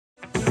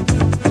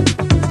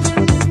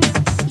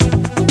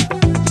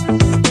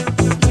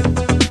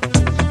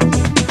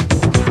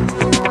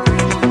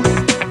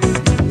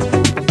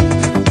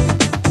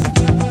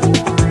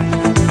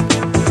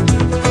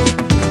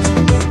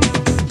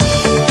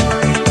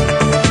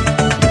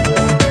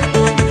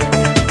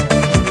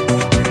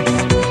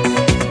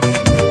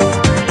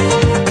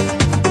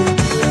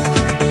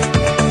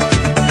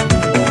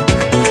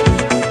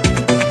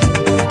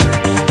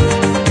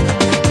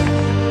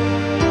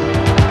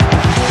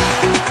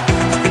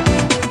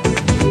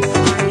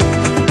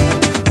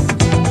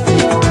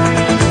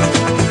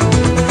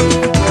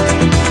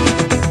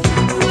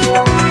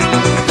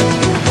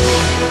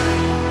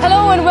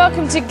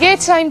to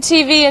Gaytime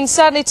TV, and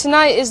sadly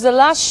tonight is the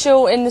last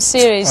show in the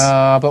series.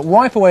 But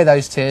wipe away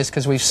those tears,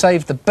 because we've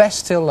saved the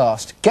best till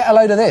last. Get a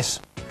load of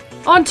this.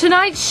 On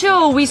tonight's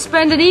show, we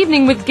spend an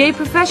evening with gay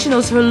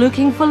professionals who are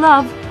looking for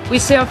love. We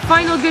say our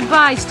final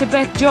goodbyes to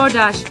Beth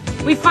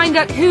Jordache. We find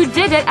out who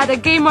did it at a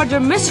gay murder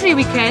mystery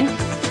weekend,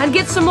 and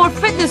get some more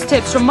fitness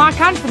tips from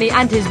Mark Anthony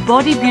and his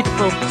Body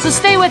Beautiful. So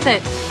stay with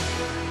it.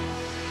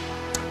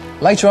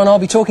 Later on, I'll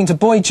be talking to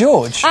Boy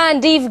George.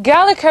 And Eve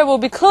Gallagher will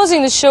be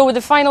closing the show with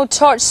the final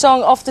torch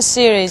song of the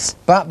series.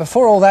 But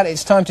before all that,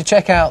 it's time to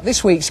check out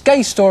this week's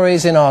gay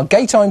stories in our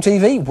Gaytime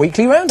TV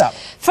Weekly Roundup.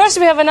 First,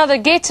 we have another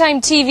Gaytime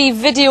TV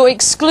video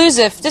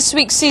exclusive. This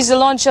week sees the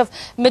launch of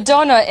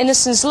Madonna,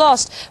 Innocence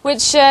Lost,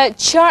 which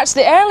charts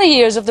the early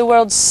years of the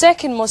world's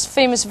second most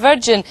famous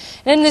virgin.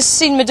 And in this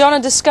scene, Madonna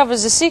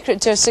discovers the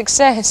secret to her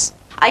success.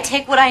 I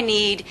take what I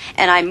need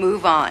and I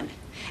move on.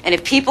 And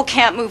if people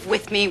can't move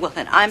with me, well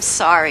then I'm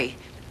sorry.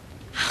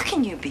 How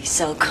can you be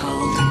so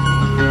cold?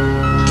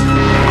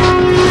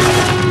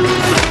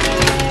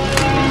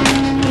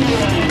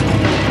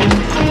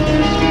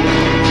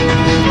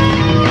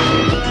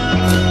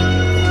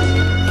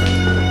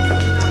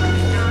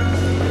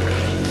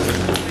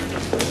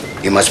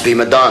 You must be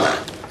Madonna.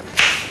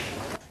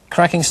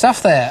 Cracking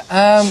stuff there.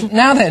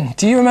 Now then,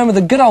 do you remember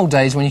the good old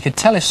days when you could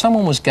tell if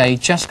someone was gay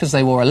just because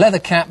they wore a leather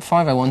cap,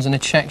 501s and a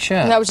check shirt?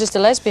 And that was just the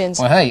lesbians.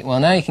 Well, hey,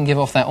 now you can give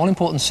off that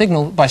all-important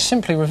signal by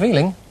simply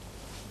revealing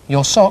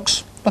your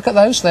socks. Look at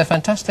those, they're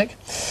fantastic.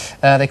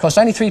 They cost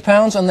only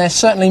 £3 and they're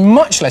certainly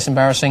much less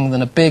embarrassing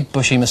than a big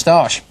bushy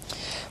moustache.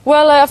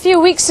 Well, a few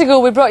weeks ago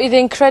we brought you the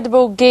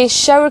incredible gay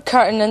shower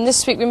curtain, and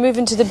this week we move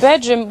into the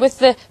bedroom with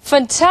the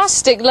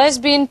fantastic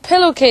lesbian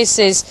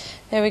pillowcases.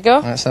 There we go.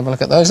 Let's have a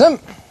look at those then.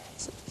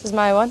 This is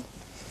my one.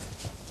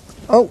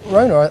 Oh,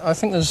 Rhona, I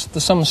think there's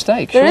some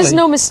mistake. There is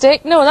no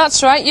mistake. No,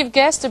 that's right. You've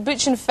guessed, a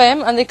Butch and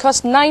Femme, and they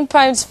cost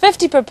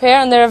 £9.50 per pair,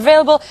 and they're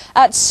available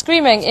at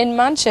Screaming in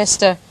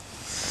Manchester.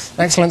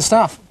 Excellent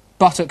stuff.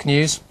 Buttock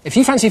news. If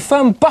you fancy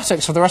firm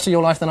buttocks for the rest of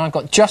your life, then I've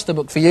got just the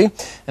book for you.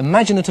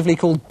 Imaginatively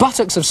called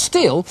Buttocks of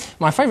Steel,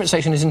 my favourite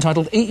section is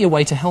entitled Eat Your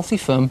Way to Healthy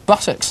Firm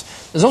Buttocks.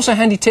 There's also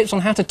handy tips on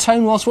how to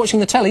tone whilst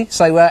watching the telly,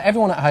 so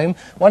everyone at home,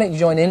 why don't you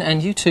join in,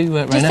 and you too,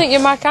 Rhona. Do you think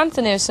you're Mark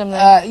Anthony or something?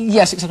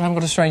 Yes, except I haven't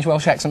got a strange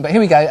Welsh accent, but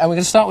here we go, and we're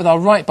going to start with our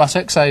right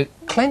buttock, so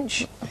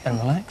clench and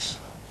relax,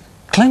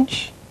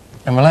 clench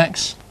and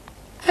relax,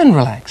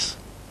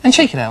 and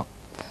shake it out.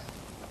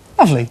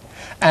 Lovely.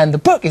 And the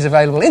book is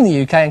available in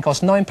the UK and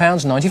costs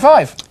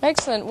 £9.95.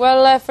 Excellent.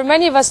 Well, for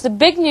many of us, the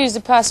big news the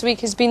past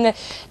week has been the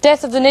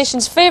death of the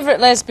nation's favourite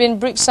lesbian,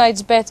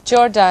 Brookside's Beth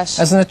Jordache.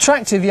 As an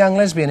attractive young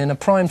lesbian in a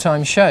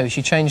primetime show,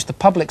 she changed the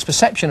public's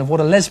perception of what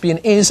a lesbian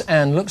is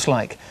and looks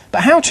like.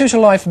 But how true to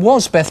life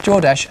was Beth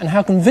Jordache, and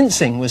how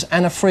convincing was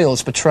Anna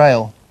Friel's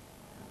portrayal?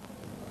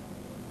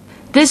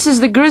 This is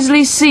the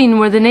grisly scene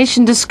where the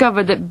nation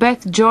discovered that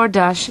Beth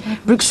Jordache,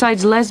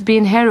 Brookside's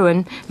lesbian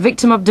heroine,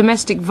 victim of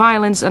domestic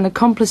violence and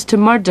accomplice to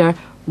murder,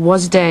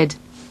 was dead.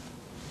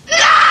 I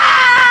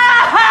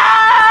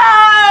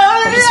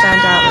just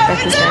found out that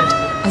Beth was dead.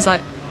 I was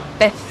like,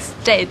 Beth's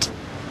dead.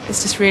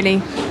 It's just really...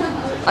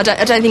 I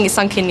don't think it's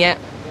sunk in yet.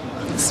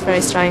 It's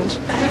very strange.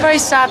 Very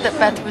sad that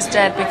Beth was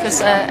dead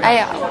because,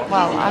 I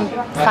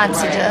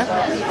fancied her.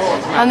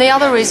 And the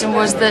other reason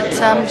was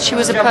that she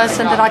was a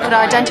person that I could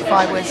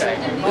identify with.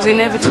 It was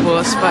inevitable,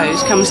 I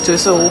suppose, comes to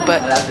us all,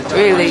 but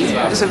really,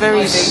 it's a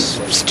very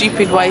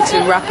stupid way to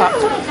wrap up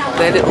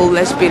their little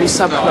lesbian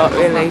subplot,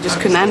 really. Just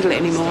couldn't handle it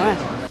anymore,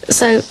 eh?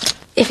 So,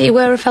 if you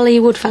were a fella,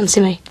 you would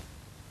fancy me?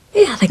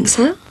 Yeah, I think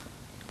so.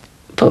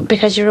 But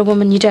because you're a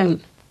woman, you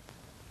don't?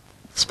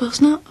 I suppose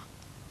not.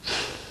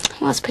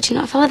 Well, that's pretty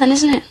not a fella then,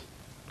 isn't it?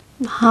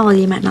 Oh, well,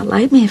 you might not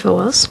like me if I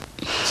was.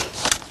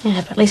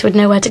 Yeah, but at least we'd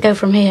know where to go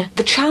from here.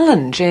 The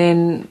challenge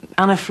in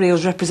Anna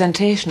Friel's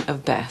representation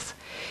of Beth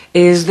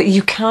is that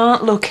you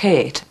can't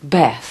locate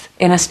Beth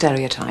in a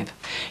stereotype.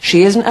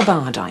 She isn't a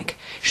bar dyke.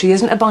 She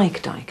isn't a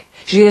bike dyke.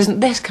 She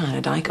isn't this kind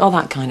of dyke or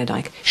that kind of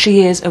dyke.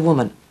 She is a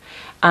woman.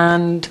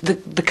 And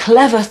the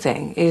clever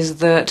thing is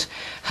that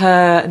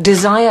her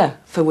desire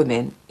for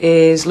women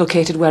is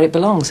located where it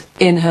belongs,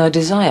 in her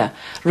desire,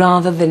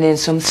 rather than in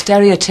some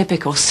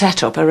stereotypical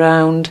setup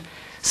around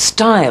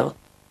style.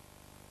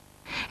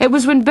 It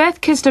was when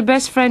Beth kissed her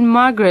best friend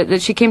Margaret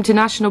that she came to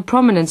national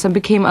prominence and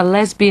became a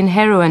lesbian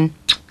heroine.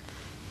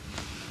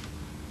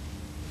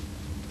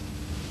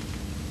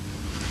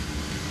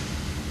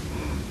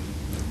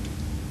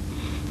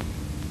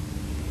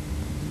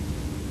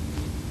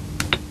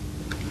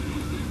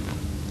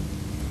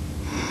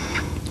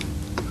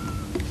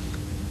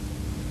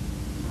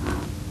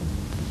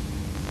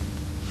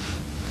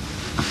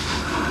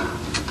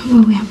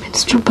 Well, we haven't been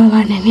struck by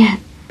lightning yet.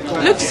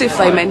 Looked as if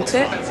they meant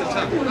it.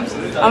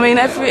 I mean,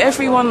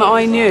 everyone that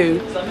I knew,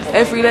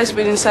 every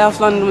lesbian in South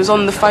London was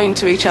on the phone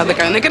to each other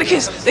going, they're going to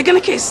kiss, they're going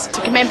to kiss.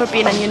 I remember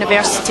being in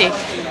university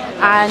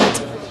and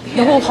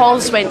the whole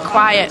halls went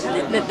quiet.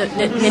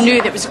 They knew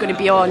that it was going to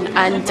be on,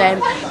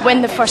 and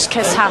when the first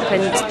kiss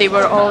happened, they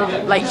were all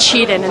like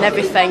cheering and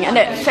everything, and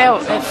it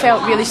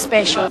felt really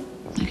special.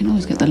 I can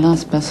always get the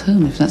last bus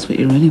home if that's what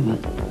you really want.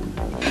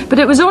 But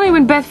it was only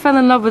when Beth fell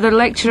in love with her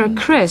lecturer,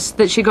 Chris,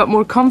 that she got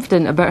more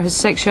confident about her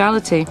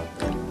sexuality.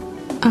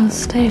 I'll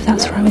stay if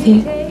that's right with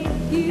you.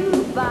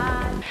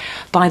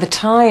 By the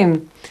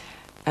time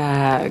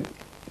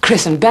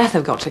Chris and Beth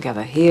have got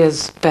together,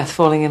 here's Beth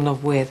falling in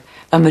love with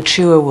a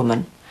mature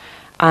woman,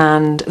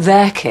 and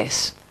their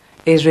kiss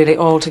is really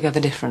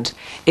altogether different.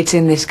 It's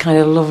in this kind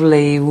of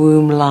lovely,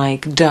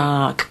 womb-like,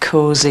 dark,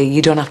 cosy,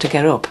 you don't have to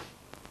get up,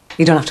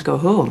 you don't have to go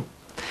home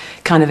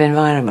kind of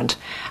environment.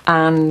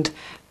 And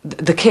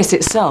the kiss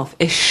itself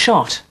is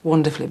shot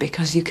wonderfully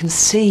because you can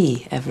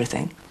see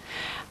everything.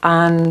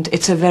 And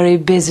it's a very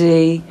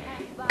busy,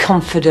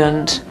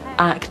 confident,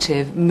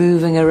 active,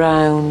 moving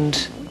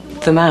around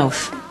the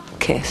mouth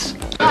kiss.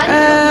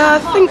 I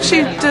think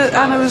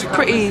Anna was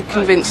pretty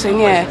convincing,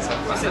 yeah.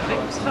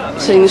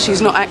 Seeing that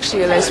she's not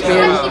actually a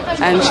lesbian,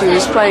 and she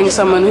was playing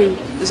someone who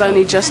was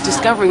only just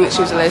discovering that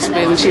she was a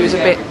lesbian, and she was a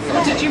bit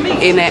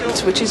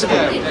inept, which is a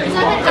bit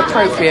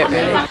appropriate,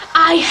 really.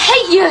 I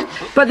hate you!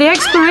 But the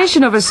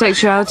exploration of her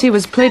sexuality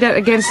was played out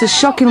against the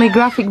shockingly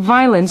graphic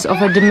violence of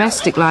her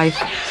domestic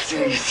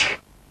life.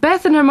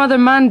 Beth and her mother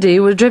Mandy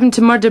were driven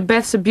to murder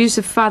Beth's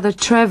abusive father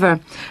Trevor,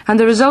 and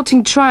the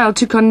resulting trial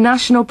took on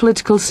national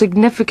political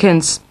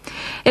significance.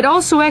 It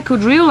also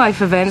echoed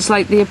real-life events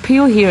like the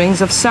appeal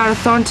hearings of Sarah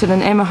Thornton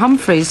and Emma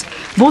Humphreys,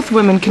 both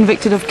women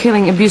convicted of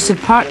killing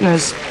abusive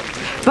partners.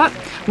 But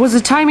was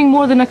the timing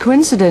more than a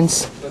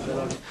coincidence?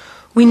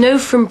 We know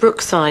from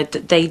Brookside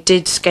that they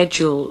did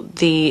schedule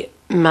the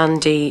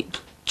Mandy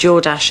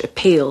Jordache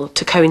appeal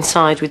to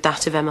coincide with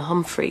that of Emma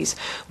Humphreys.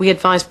 We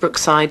advised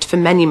Brookside for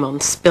many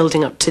months,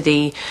 building up to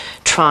the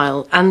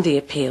trial and the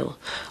appeal,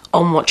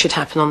 on what should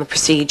happen on the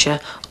procedure,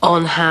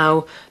 on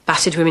how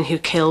battered women who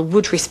kill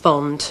would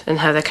respond and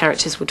how their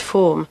characters would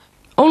form.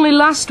 Only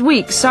last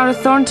week, Sarah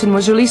Thornton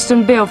was released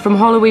on bail from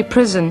Holloway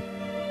Prison.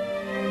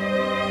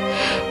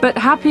 But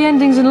happy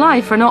endings in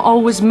life are not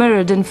always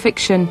mirrored in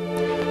fiction.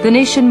 The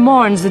nation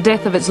mourns the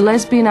death of its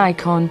lesbian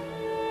icon.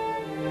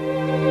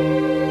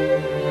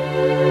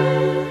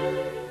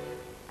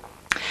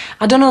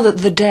 I don't know that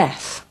the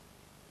death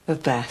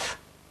of Beth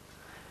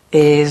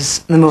is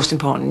the most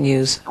important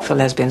news for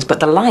lesbians, but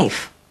the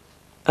life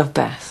of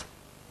Beth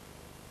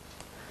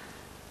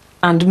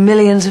and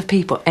millions of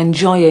people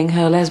enjoying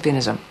her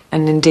lesbianism,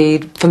 and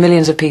indeed for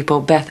millions of people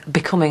Beth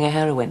becoming a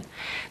heroine,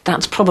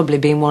 that's probably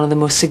been one of the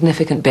most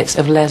significant bits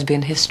of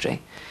lesbian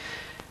history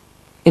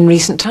in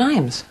recent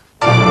times.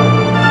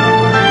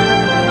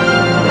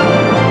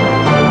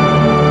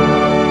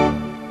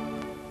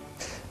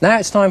 Now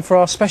it's time for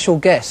our special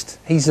guest.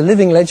 He's a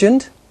living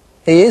legend.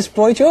 He is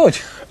Boy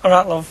George. All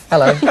right, love.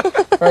 Hello.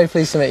 Very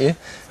pleased to meet you.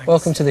 Thanks.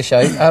 Welcome to the show.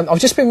 I've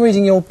just been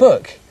reading your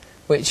book,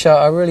 which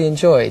I really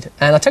enjoyed.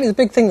 And I'll tell you the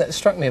big thing that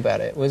struck me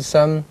about it was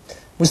the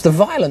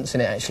violence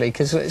in it, actually,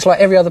 because it's like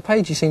every other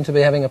page you seem to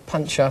be having a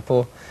punch-up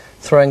or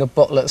throwing a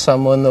bottle at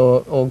someone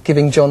or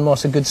giving John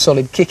Moss a good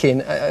solid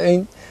kick-in. I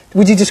mean,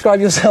 would you describe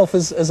yourself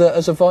as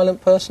a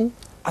violent person?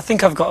 I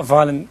think I've got a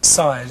violent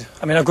side.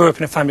 I mean, I grew up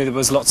in a family that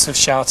was lots of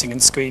shouting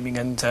and screaming,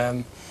 and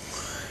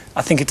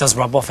I think it does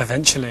rub off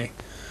eventually.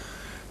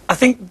 I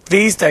think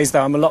these days,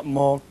 though, I'm a lot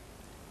more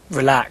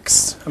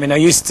relaxed. I mean, I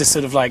used to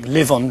sort of like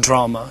live on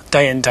drama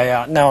day in, day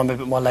out. Now I'm a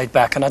bit more laid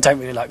back, and I don't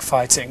really like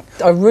fighting.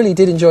 I really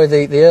did enjoy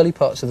the early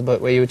parts of the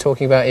book where you were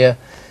talking about your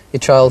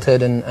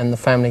childhood and the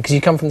family, because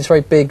you come from this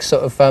very big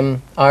sort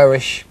of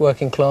Irish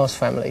working class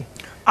family.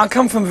 I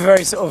come from a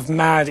very sort of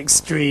mad,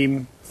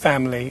 extreme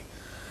family.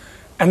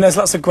 And there's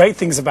lots of great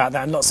things about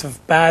that and lots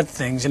of bad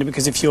things, you know,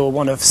 because if you're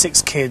one of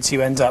 6 kids,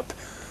 you end up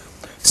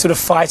sort of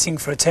fighting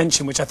for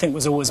attention, which I think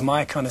was always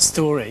my kind of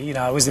story. You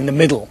know, I was in the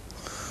middle.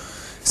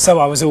 So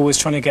I was always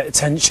trying to get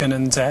attention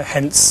and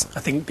hence, I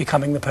think,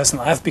 becoming the person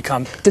that I've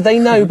become. Did they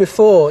know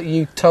before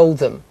you told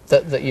them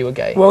that you were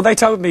gay? Well, they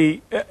told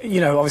me, you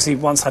know, obviously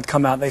once I'd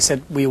come out, they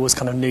said, we always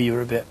kind of knew you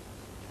were a bit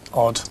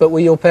odd. But were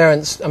your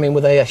parents, I mean,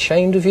 were they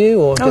ashamed of you?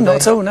 Or no, not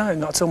at all, no,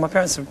 not at all. My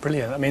parents are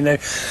brilliant. I mean,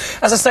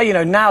 as I say, you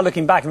know, now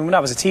looking back, I mean, when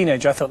I was a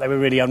teenager, I thought they were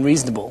really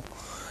unreasonable.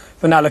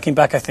 But now looking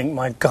back, I think,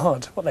 my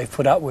God, what they've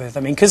put up with. I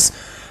mean, because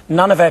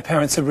none of our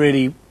parents are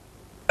really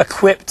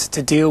equipped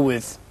to deal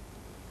with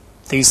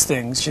these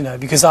things, you know,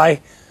 because I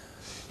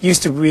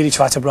used to really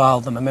try to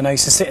rile them. I mean, I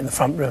used to sit in the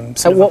front room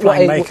sort of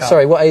applying makeup.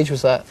 Sorry, what age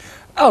was that?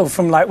 Oh,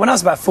 from like, when I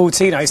was about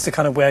 14, I used to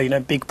kind of wear, you know,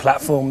 big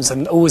platforms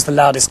and always the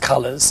loudest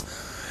colours.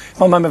 If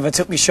my mum ever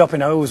took me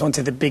shopping, I always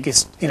wanted the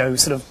biggest, you know,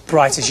 sort of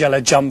brightest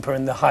yellow jumper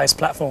and the highest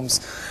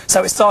platforms.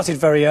 So it started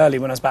very early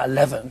when I was about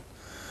 11.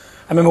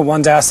 I remember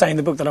one day I was saying in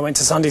the book that I went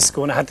to Sunday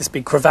school and I had this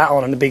big cravat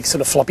on and a big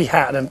sort of floppy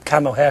hat and a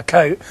camel hair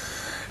coat.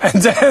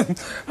 And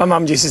my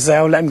mum used to say,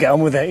 oh, let him get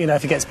on with it. You know,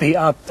 if he gets beat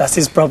up, that's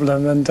his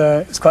problem. And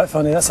it's quite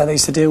funny. That's how they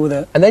used to deal with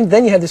it. And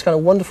then you had this kind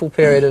of wonderful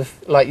period of,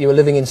 like, you were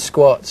living in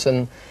squats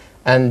and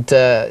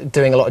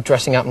doing a lot of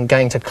dressing up and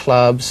going to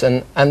clubs.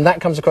 And that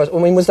comes across, I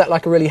mean, was that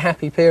like a really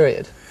happy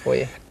period for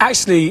you?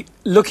 Actually,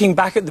 looking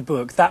back at the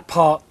book, that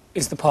part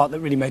is the part that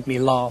really made me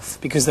laugh,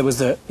 because there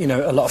was a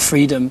lot of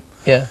freedom,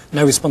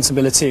 no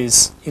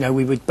responsibilities.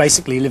 We were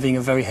basically living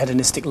a very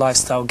hedonistic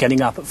lifestyle,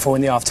 getting up at 4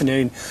 in the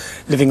afternoon,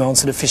 living on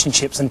sort of fish and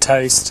chips and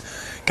toast,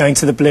 going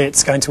to the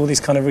Blitz, going to all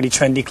these kind of really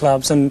trendy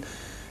clubs and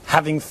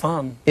having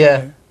fun.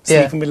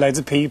 Sleeping with loads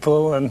of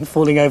people and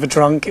falling over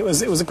drunk. It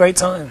was a great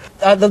time.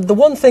 The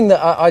one thing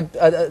that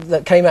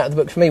that came out of the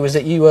book for me was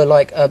that you were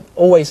like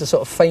always a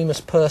sort of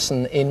famous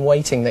person in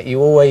waiting, that you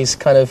always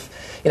kind of,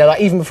 like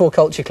even before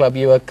Culture Club,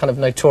 you were kind of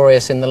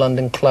notorious in the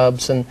London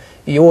clubs, and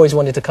you always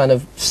wanted to kind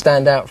of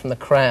stand out from the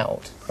crowd.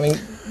 I mean,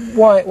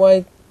 why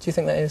do you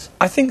think that is?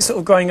 I think sort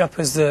of growing up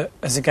as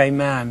a gay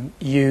man,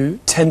 you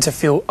tend to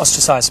feel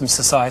ostracised from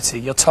society.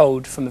 You're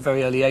told from a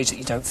very early age that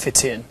you don't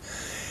fit in.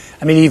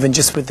 I mean, even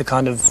just with the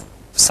kind of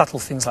subtle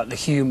things like the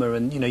humour,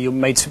 and you're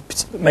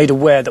made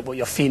aware that what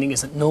you're feeling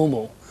isn't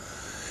normal.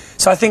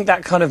 So I think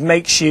that kind of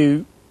makes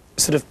you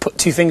sort of put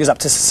 2 fingers up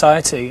to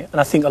society, and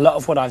I think a lot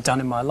of what I've done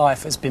in my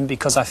life has been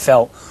because I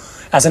felt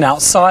as an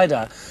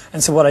outsider,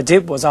 and so what I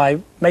did was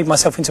I made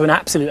myself into an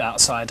absolute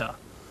outsider,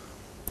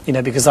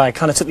 because I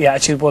kind of took the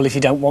attitude, well, if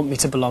you don't want me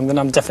to belong, then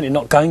I'm definitely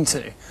not going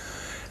to.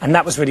 And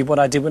that was really what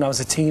I did when I was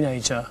a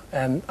teenager,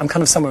 and I'm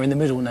kind of somewhere in the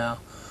middle now.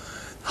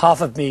 Half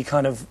of me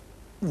kind of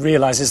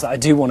realises that I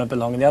do want to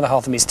belong, and the other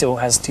half of me still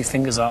has 2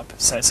 fingers up,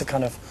 so it's a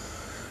kind of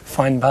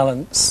fine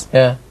balance.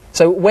 Yeah.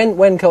 So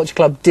when Culture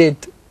Club did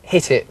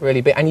hit it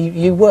really big, and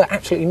you were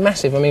absolutely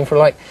massive, I mean, for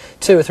like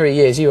 2 or 3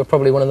 years you were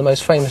probably one of the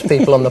most famous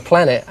people on the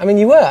planet. I mean,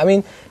 you were. I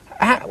mean,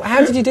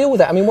 how did you deal with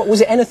that? I mean,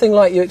 was it anything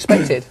like you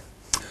expected?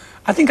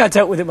 I think I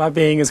dealt with it by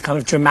being as kind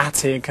of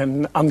dramatic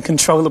and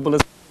uncontrollable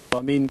as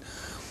I mean,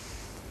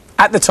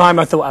 at the time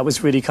I thought I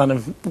was really kind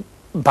of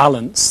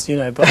balanced,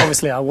 but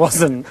obviously I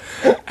wasn't.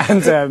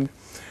 And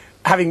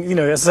having,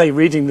 as I say,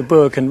 reading the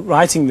book and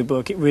writing the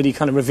book, it really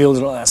kind of revealed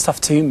a lot of that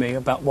stuff to me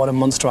about what a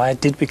monster I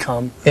did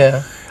become.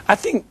 Yeah. I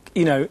think,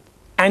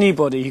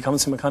 anybody who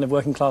comes from a kind of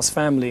working class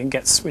family and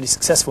gets really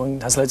successful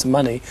and has loads of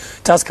money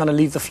does kind of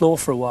leave the floor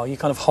for a while. You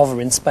kind of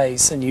hover in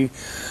space, and you,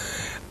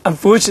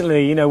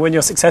 unfortunately, when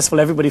you're successful,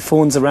 everybody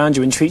fawns around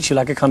you and treats you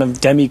like a kind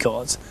of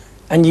demigod,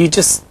 and you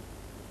just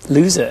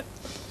lose it,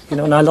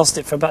 and I lost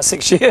it for about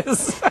 6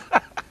 years.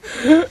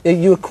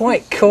 You were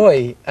quite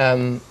coy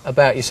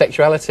about your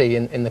sexuality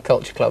in the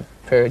Culture Club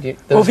period.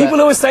 Well, people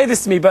always say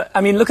this to me, but,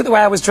 I mean, look at the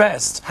way I was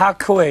dressed. How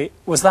coy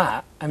was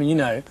that? I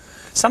mean,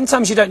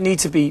 sometimes you don't need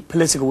to be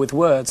political with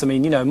words. I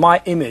mean,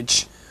 my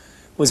image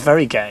was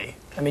very gay.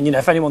 I mean,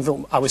 if anyone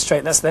thought I was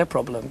straight, that's their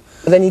problem.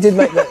 But then you did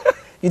make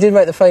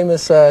the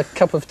famous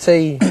cup of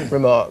tea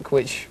remark,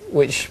 which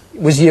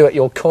was you at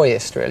your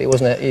coyest, really,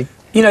 wasn't it?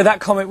 That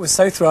comment was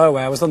so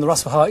throwaway. I was on the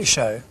Russell Harty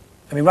show.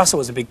 I mean, Russell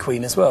was a big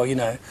queen as well,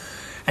 And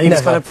he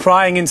was kind of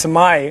prying into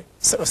my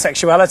sort of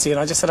sexuality, and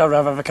I just said, I'd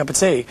rather have a cup of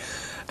tea.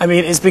 I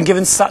mean, it's been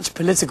given such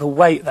political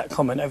weight, that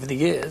comment, over the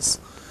years.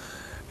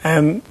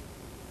 And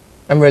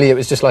really, it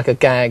was just like a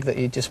gag that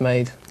you just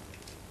made?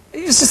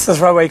 It was just a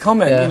throwaway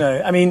comment,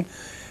 I mean,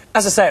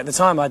 as I say, at the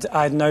time, I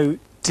had no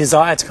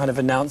desire to kind of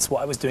announce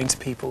what I was doing to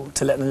people,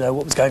 to let them know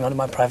what was going on in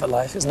my private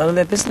life. It's none of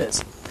their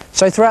business.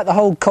 So throughout the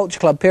whole Culture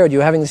Club period, you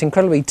were having this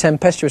incredibly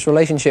tempestuous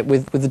relationship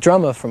with the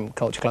drummer from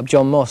Culture Club,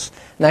 John Moss.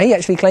 Now, he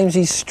actually claims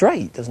he's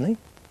straight, doesn't he?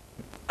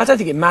 I don't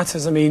think it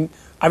matters. I mean,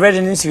 I read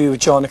an interview with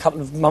John a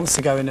couple of months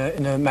ago in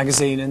a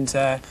magazine, and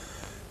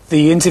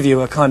the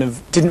interviewer kind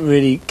of didn't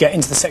really get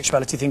into the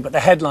sexuality thing, but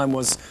the headline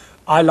was,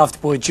 I loved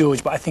Boy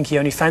George, but I think he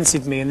only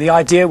fancied me. And the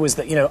idea was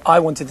that, I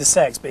wanted the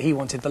sex, but he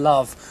wanted the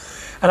love.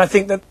 And I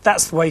think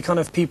that's the way kind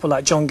of people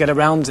like John get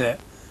around it.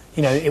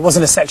 It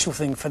wasn't a sexual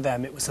thing for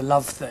them, it was a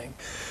love thing.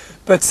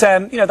 But,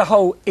 the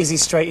whole, is he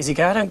straight, is he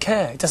gay, I don't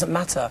care, it doesn't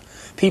matter.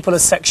 People are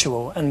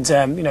sexual, and,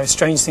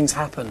 strange things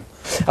happen.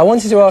 I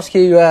wanted to ask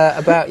you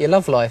about your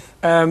love life.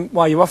 Why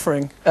are you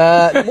offering?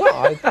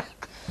 No,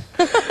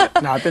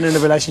 I've been in a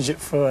relationship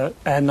for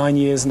 9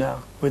 years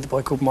now with a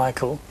boy called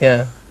Michael.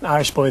 Yeah. An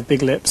Irish boy with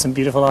big lips and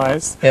beautiful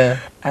eyes. Yeah.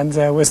 And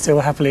we're still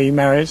happily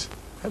married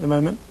at the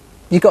moment.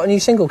 You've got a new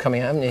single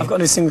coming out, haven't you? I've got a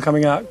new single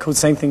coming out called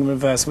Same Thing in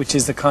Reverse, which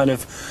is the kind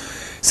of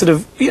sort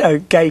of,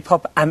 gay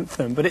pop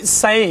anthem, but it's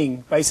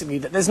saying, basically,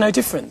 that there's no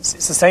difference.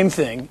 It's the same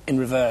thing in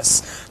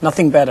reverse.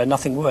 Nothing better,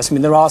 nothing worse. I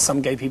mean, there are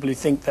some gay people who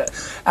think that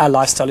our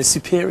lifestyle is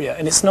superior,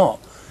 and it's not.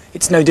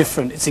 It's no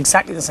different. It's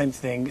exactly the same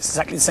thing. It's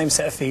exactly the same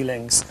set of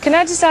feelings. Can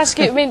I just ask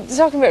you, I mean,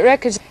 talking about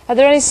records, are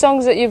there any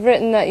songs that you've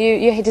written that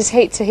you just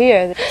hate to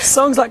hear?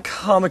 Songs like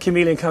Karma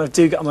Chameleon kind of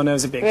do get on my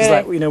nerves a bit, because,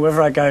 really? like,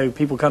 wherever I go,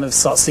 people kind of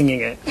start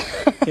singing it.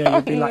 You'll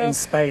be like in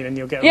Spain, and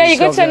you'll get you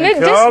go to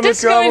a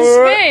disco in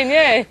Spain,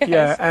 yeah.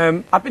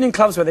 Yeah, I've been in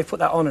clubs where they put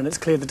that on, and it's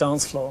cleared the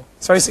dance floor.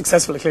 It's very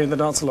successful at clearing the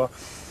dance floor.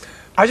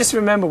 I just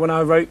remember when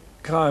I wrote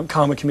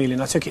Karma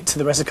Chameleon, I took it to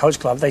the rest of Culture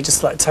Club. They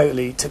just like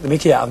totally took the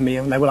mickey out of me,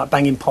 and they were like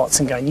banging pots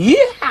and going,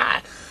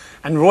 yeah!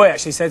 And Roy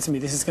actually said to me,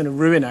 this is going to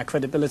ruin our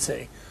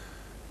credibility.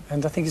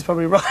 And I think he's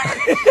probably right.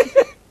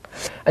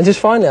 And just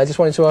finally, I just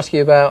wanted to ask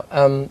you about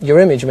your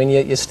image. I mean,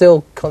 you're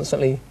still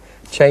constantly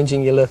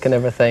changing your look and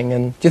everything.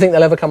 And do you think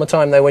there'll ever come a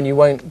time, though, when you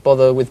won't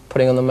bother with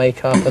putting on the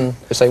makeup? And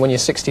say, when you're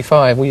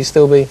 65, will you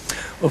still be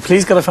Well,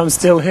 please God, if I'm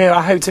still here,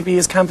 I hope to be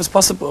as camp as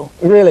possible.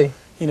 Really?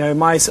 You know,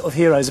 my sort of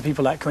heroes are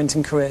people like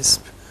Quentin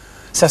Crisp,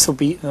 Cecil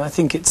Beaton. I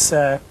think it's, you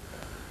know,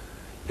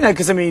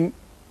 because I mean,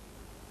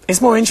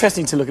 it's more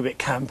interesting to look a bit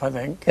camp, I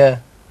think. Yeah.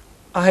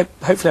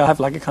 Hopefully I'll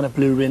have like a kind of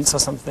blue rinse or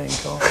something,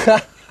 or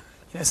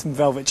you know, some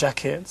velvet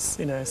jackets,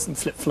 you know, some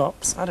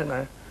flip-flops. I don't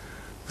know.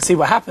 We'll see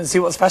what happens, see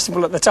what's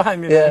fashionable at the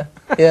time, you know.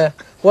 Yeah.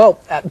 Well,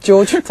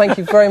 George, thank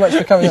you very much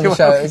for coming on the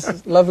show.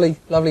 It's lovely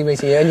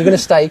meeting you. And you're going to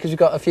stay because you've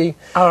got a few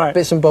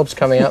bits and bobs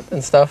coming up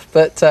and stuff.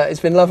 But it's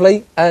been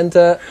lovely. And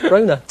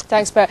Rhona.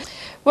 Thanks, Bert.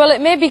 Well, it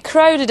may be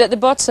crowded at the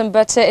bottom,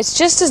 but it's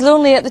just as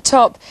lonely at the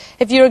top.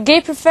 If you're a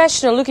gay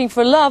professional looking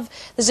for love,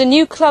 there's a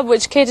new club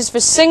which caters for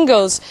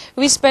singles.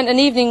 We spent an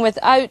evening with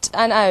Out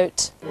and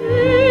Out.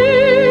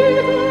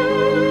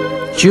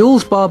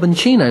 Jules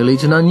Barboncino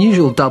leads an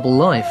unusual double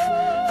life.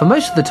 For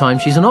most of the time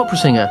she's an opera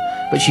singer,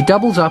 but she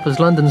doubles up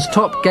as London's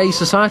top gay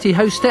society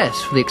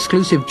hostess for the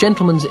exclusive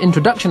gentleman's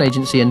introduction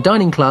agency and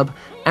dining club,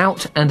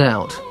 Out and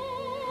Out.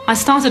 I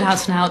started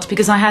Out and Out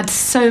because I had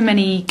so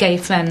many gay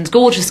friends,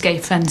 gorgeous gay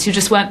friends, who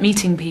just weren't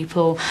meeting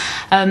people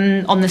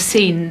on the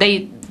scene.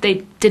 They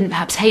didn't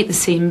perhaps hate the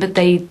scene, but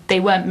they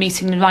weren't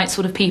meeting the right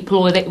sort of people,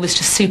 or it was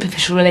just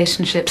superficial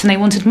relationships, and they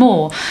wanted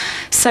more.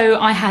 So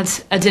I had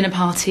a dinner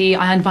party,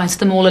 I invited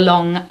them all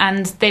along,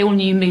 and they all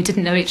knew me,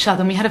 didn't know each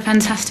other, and we had a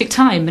fantastic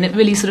time, and it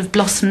really sort of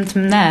blossomed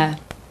from there.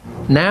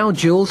 Now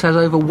Jules has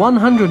over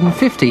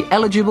 150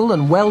 eligible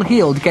and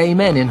well-heeled gay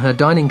men in her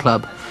dining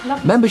club.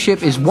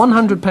 Membership is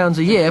 £100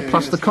 a year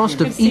plus the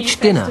cost of each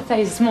dinner.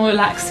 It's more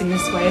relaxing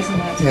this way, isn't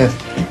it?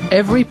 Yes.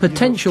 Every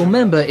potential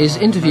member is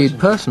interviewed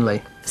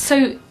personally.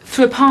 So,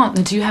 for a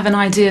partner, do you have an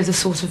idea of the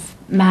sort of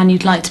man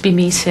you'd like to be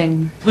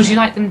meeting? Would you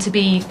like them to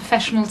be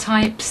professional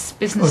types,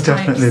 business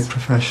types? Definitely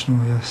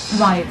professional, yes.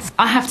 Right.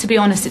 I have to be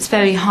honest, it's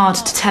very hard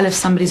to tell if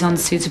somebody's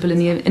unsuitable in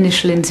the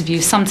initial interview.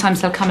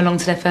 Sometimes they'll come along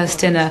to their first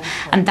dinner,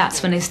 and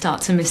that's when they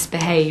start to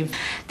misbehave.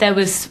 There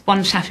was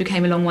one chap who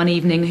came along one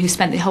evening who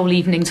spent the whole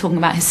evening talking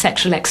about his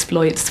sexual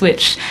exploits,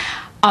 which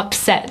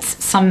upset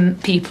some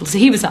people, so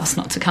he was asked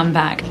not to come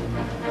back.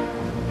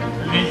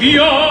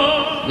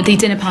 The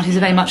dinner parties are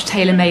very much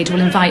tailor-made. We'll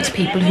invite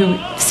people who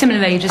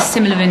similar ages,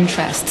 similar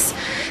interests.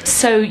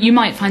 So you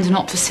might find an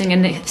opera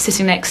singer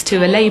sitting next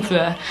to a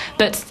labourer,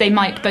 but they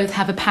might both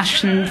have a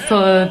passion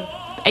for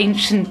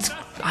ancient,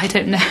 I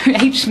don't know,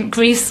 ancient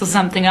Greece or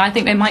something, and I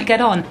think they might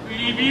get on.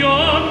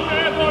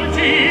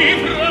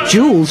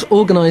 Jules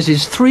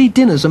organises 3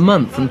 dinners a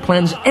month and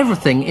plans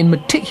everything in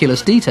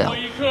meticulous detail.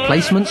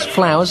 Placements,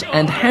 flowers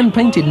and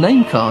hand-painted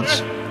name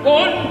cards.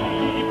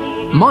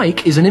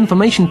 Mike is an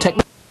information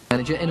technology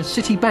manager in a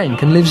city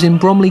bank and lives in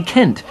Bromley,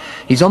 Kent.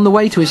 He's on the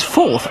way to his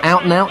 4th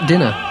out-and-out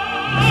dinner.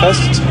 I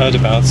first heard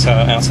about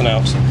Out and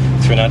Out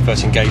through an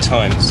advert in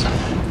Gaytimes.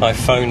 I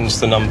phoned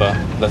the number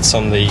that's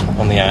on the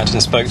ad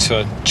and spoke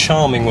to a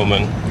charming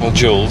woman called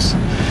Jules.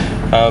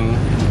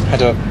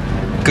 Had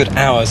a good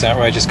hour's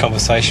outrageous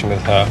conversation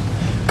with her.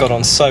 Got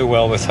on so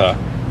well with her.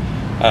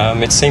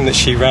 It seemed that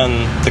she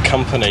ran the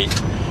company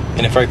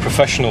in a very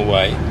professional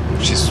way,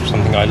 which is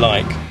something I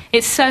like.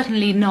 It's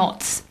certainly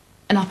not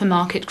an upper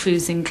market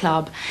cruising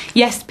club.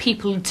 Yes,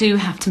 people do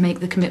have to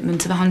make the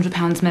commitment of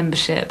 £100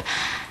 membership.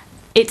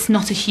 It's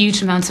not a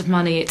huge amount of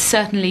money. It's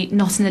certainly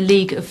not in the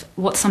league of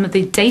what some of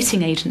the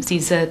dating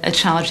agencies are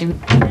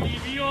charging.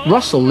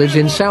 Russell lives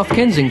in South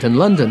Kensington,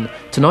 London.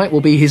 Tonight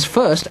will be his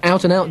first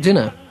out-and-out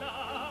dinner.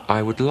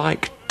 I would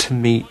like to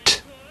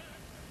meet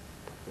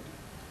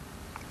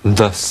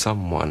the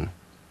someone.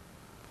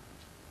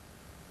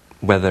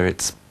 Whether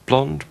it's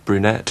blonde,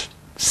 brunette,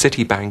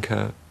 city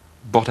banker,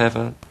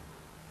 whatever.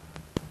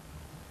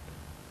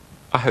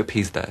 I hope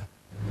he's there.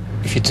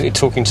 If you're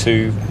talking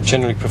to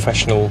generally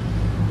professional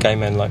gay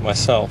men like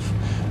myself,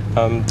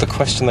 the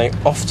question they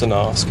often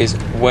ask is,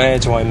 where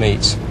do I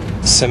meet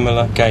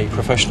similar gay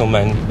professional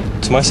men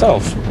to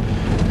myself?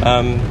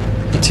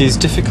 It is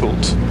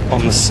difficult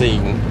on the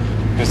scene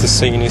because the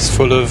scene is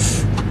full of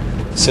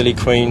silly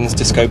queens,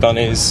 disco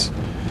bunnies,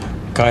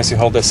 guys who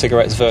hold their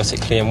cigarettes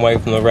vertically and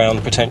wave them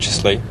around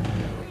pretentiously.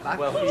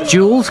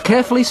 Jules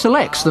carefully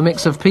selects the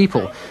mix of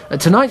people.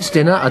 At tonight's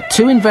dinner are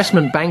 2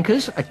 investment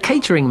bankers, a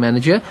catering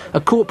manager, a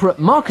corporate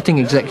marketing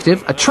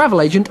executive, a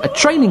travel agent, a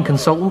training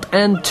consultant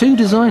and 2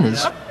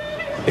 designers.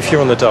 If you're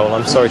on the dole,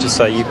 I'm sorry to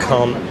say you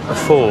can't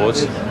afford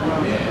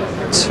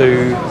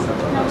to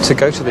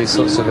go to these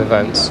sorts of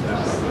events.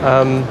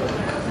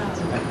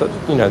 But,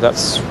 you know,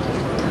 that's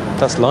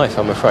life,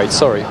 I'm afraid.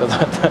 Sorry, but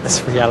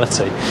that's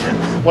reality.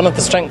 One of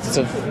the strengths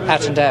of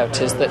Out and Out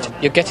is that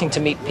you're getting to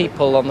meet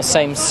people on the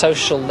same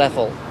social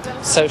level.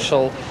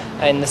 Social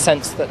in the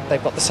sense that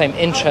they've got the same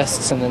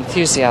interests and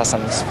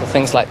enthusiasms for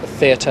things like the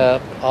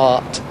theatre,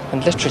 art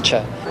and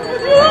literature.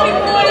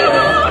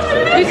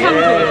 Who's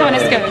hungry? Come on,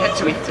 let's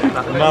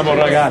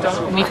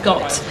go. We've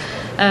got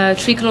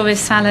tricolore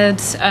salad,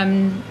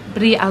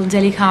 brie al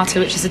delicato,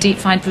 which is a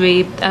deep-fried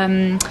brie,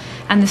 and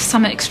the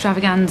summer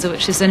extravaganza,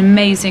 which is an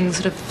amazing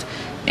sort of,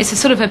 it's a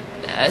sort of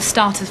a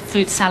starter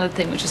fruit salad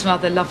thing, which is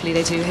rather lovely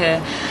they do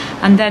here.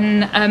 And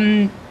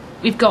then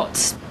we've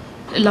got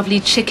lovely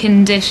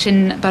chicken dish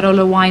in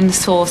Barolo wine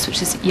sauce,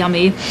 which is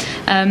yummy,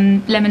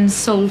 lemon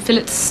sole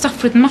fillets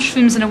stuffed with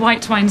mushrooms in a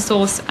white wine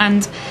sauce,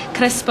 and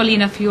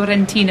crespolina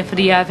fiorentina for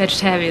the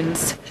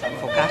vegetarians.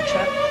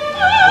 Focaccia.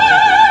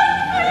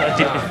 I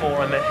did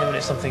before I met him, and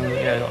it's something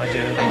that I do.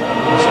 Everything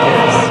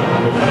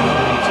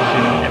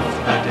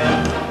I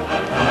do.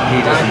 He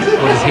doesn't.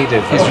 What does he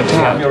do? He's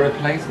retired. Your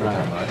replacement.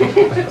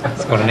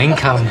 He's got an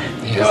income.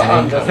 He has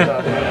an income.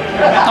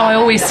 Oh, I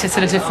always sit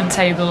at a different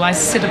table. I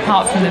sit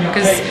apart from them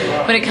because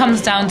when it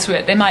comes down to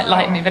it, they might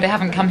like me, but they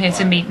haven't come here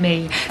to meet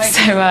me.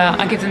 So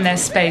I give them their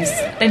space.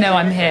 They know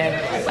I'm here,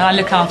 and I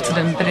look after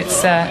them, but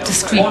it's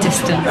discreet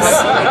distance.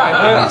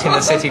 I lived in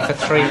the city for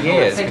 3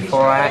 years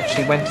before I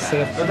actually went to see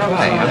a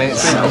play. I mean,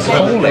 it's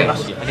appalling.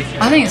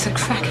 I think it's a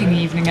cracking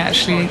evening,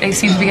 actually. They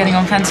seem to be getting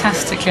on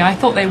fantastically. I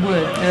thought they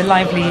would. They're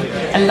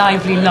a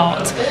lively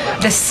lot.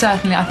 There's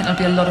certainly, I think there'll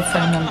be a lot of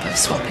phone number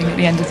swapping at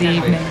the end of the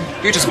evening.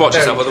 You just watch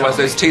yourself, otherwise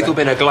those teeth will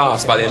be in a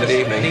glass by the end of the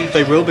evening.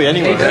 They will be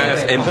anyway.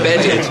 Yes,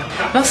 embedded.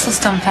 Russell's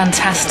done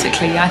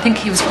fantastically. I think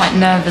he was quite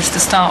nervous to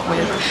start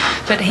with,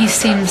 but he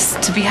seems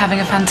to be having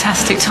a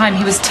fantastic time.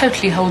 He was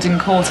totally holding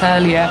court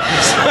earlier.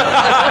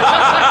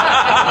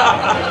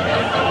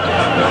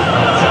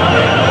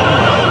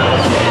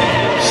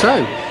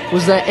 So,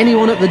 was there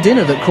anyone at the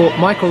dinner that caught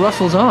Michael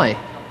Russell's eye?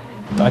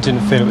 I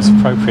didn't feel it was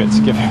appropriate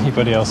to give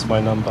anybody else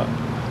my number.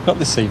 Not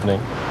this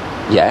evening.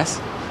 Yes.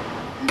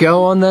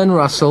 Go on then,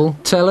 Russell.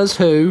 Tell us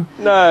who.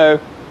 No.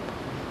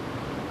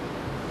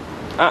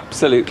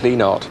 Absolutely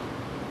not.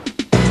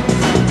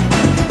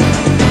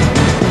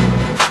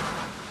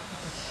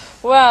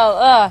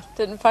 Well,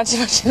 didn't fancy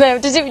much of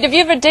them. Have you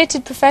ever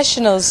dated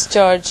professionals,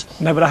 George?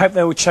 No, but I hope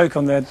they all choke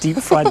on their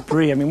deep-fried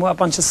brie. I mean, what a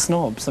bunch of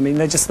snobs. I mean,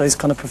 they're just those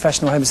kind of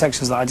professional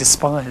homosexuals that I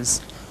despise.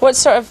 What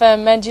sort of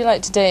men do you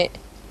like to date?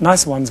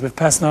 Nice ones with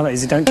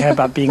personalities who don't care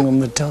about being on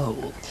the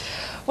dole.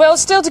 Well,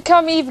 still to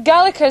come, Eve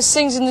Gallagher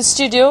sings in the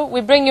studio.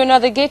 We bring you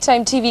another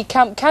Gaytime TV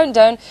Camp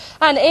Countdown.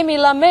 And Amy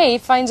LaMay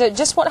finds out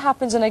just what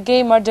happens on a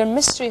gay murder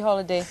mystery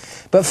holiday.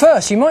 But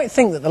first, you might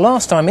think that the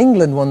last time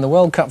England won the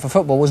World Cup for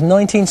football was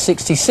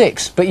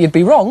 1966. But you'd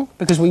be wrong,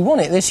 because we won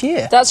it this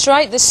year. That's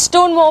right. The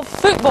Stonewall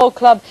Football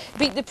Club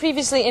beat the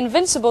previously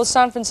invincible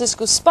San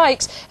Francisco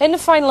Spikes in the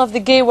final of the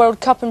Gay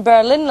World Cup in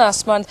Berlin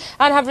last month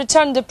and have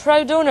returned the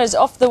proud owners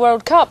of the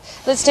World Cup.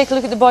 Let's take a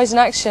look at the boys in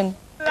action.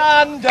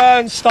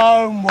 London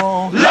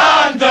Stonewall,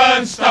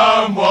 London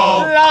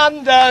Stonewall,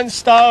 London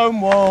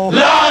Stonewall,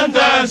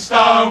 London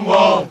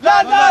Stonewall,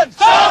 London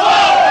Stonewall!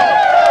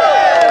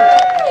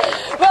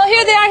 Well,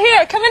 here they are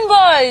here. Come in,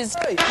 boys.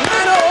 Hey,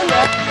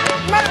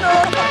 man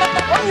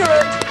on your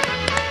end.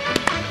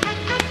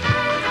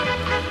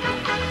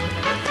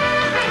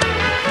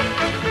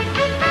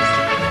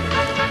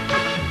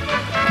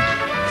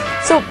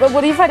 So,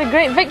 well, you've had a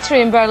great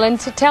victory in Berlin.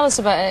 Tell us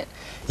about it.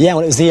 Yeah,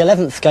 well, it was the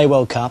 11th Gay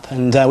World Cup,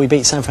 and we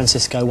beat San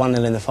Francisco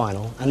 1-0 in the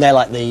final. And they're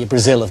like the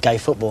Brazil of gay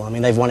football. I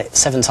mean, they've won it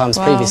 7 times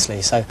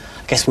previously, so I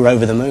guess we're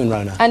over the moon,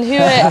 Rhona. And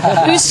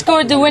who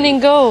scored the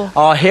winning goal?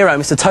 Our hero,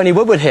 Mr. Tony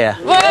Woodward here.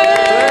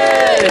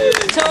 Way!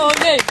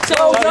 Tony!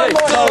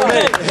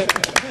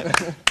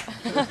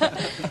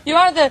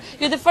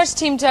 You're the first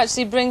team to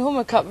actually bring home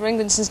a cup for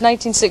England since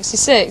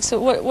 1966. So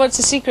what's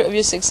the secret of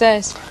your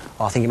success?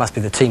 Well, I think it must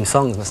be the team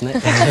songs, mustn't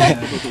it?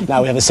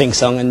 Now we have a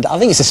sing-song, and I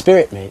think it's the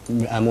spirit, more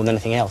than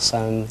anything else.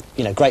 You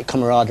know, great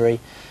camaraderie,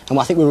 and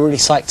I think we were really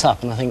psyched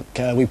up, and I think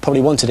we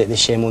probably wanted it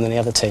this year more than the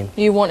other team.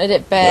 You wanted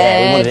it bad.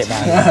 Yeah, we wanted it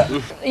bad.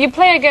 You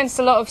play against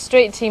a lot of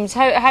straight teams.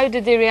 How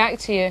did they react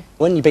to you?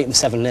 When you beat them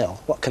 7-0,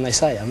 what can they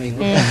say? I mean...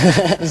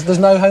 There's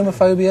no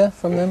homophobia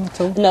from them at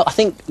all? No, I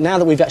think now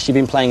that we've actually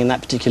been playing in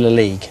that particular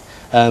league,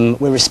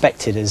 we're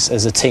respected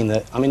as a team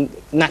that, I mean,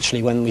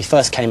 naturally when we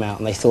first came out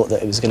and they thought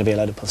that it was going to be a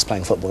load of puss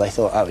playing football, they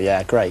thought, oh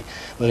yeah, great,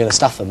 we're going to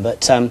stuff them.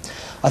 But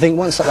I think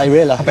once that they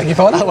realise... I beg your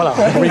pardon? Well, I'll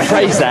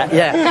rephrase that,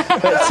 yeah.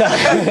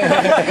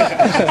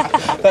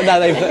 But no,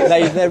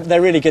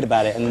 they're really good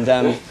about it. And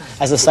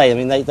as I say, I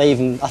mean, they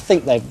even... I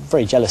think they're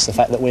very jealous of the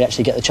fact that we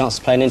actually get the chance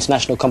to play an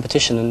international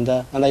competition, and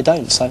they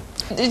don't, so...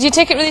 Did you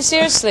take it really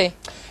seriously?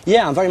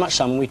 Yeah, very much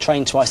so. I mean, we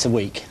train twice a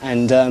week,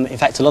 and in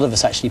fact a lot of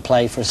us actually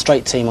play for a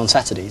straight team on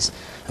Saturdays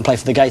and play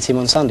for the gay team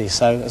on Sundays,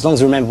 so as long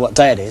as we remember what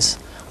day it is,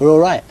 we're all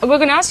right. We're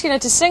going to ask you now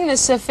to sing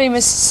this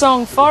famous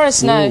song for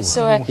us now. Ooh.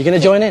 So you're going to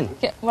join in?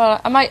 Yeah, well,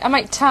 I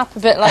might tap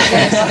a bit like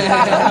this.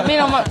 I mean,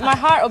 my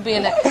heart will be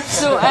in it.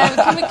 So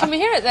can we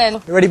hear it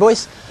then? You ready,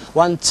 boys?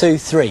 1, 2,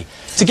 3.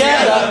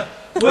 Together,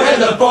 we're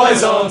the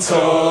boys on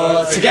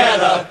tour.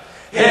 Together,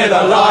 hear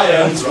the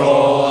lions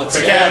roar.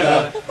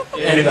 Together,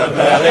 in the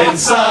Berlin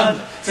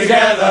sun.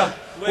 Together,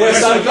 we're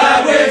so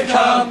glad we've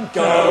come.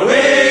 Go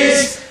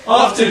east,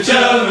 off to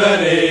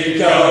Germany.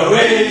 Go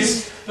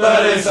east,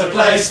 Berlin's the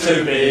place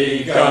to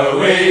be.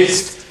 Go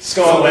east,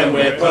 score when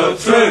we're put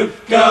through.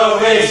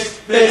 Go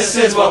east, this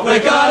is what we're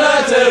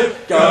gonna do.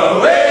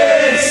 Go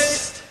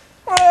east!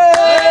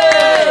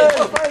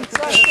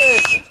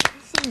 Fantastic!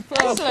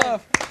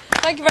 Excellent.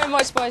 Thank you very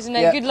much, boys, and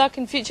good luck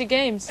in future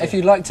games. If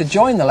you'd like to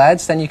join the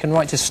lads, then you can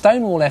write to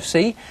Stonewall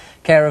FC,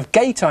 care of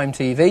Gaytime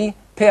TV,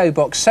 PO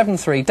Box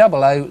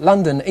 7300,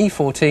 London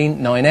E14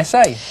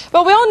 9SA.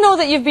 Well, we all know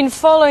that you've been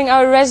following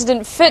our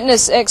resident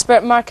fitness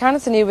expert Mark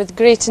Anthony with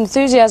great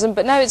enthusiasm,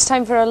 but now it's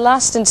time for our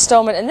last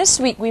instalment, and this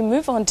week we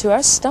move on to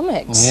our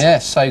stomachs.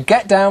 Yes, so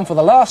get down for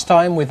the last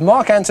time with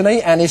Mark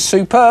Anthony and his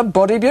superb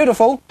Body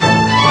Beautiful.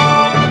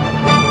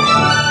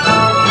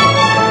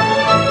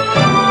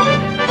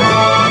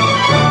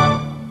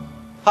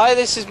 Hi,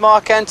 this is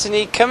Mark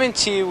Anthony coming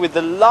to you with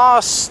the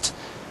last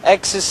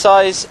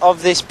exercise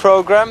of this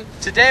program.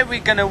 Today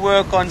we're going to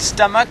work on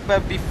stomach,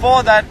 but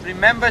before that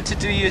remember to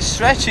do your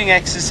stretching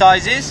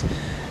exercises,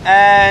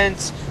 and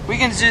we're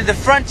going to do the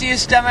front of your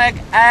stomach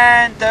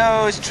and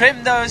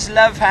trim those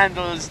love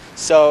handles.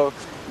 So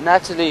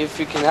Natalie, if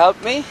you can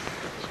help me.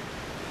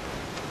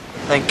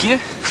 Thank you.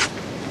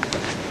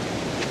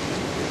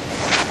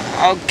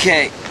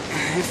 Okay,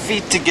 your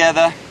feet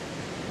together.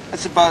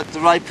 That's about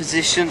the right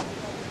position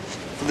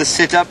for the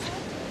sit-up.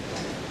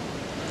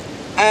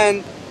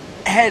 And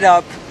head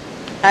up,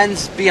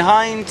 hands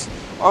behind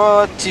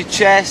or to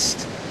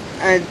chest,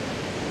 and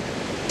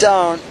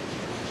down.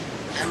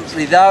 And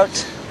breathe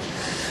out.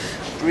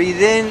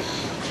 Breathe in,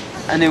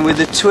 and then with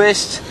a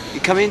twist, you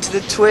come into the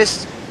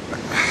twist.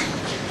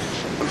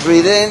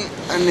 Breathe in,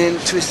 and then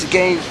twist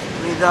again.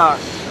 Breathe out.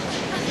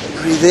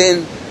 Breathe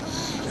in,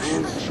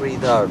 and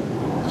breathe out.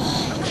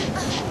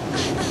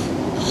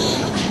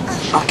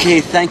 Okay,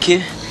 thank you.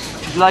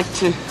 If you'd like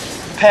to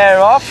pair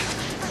off,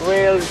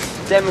 we'll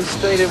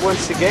demonstrate it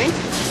once again.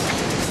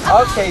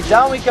 Okay,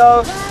 down we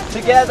go.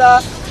 Together.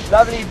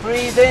 Lovely.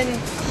 Breathe in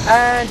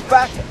and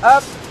back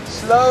up.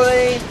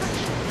 Slowly.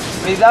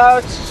 Breathe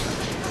out.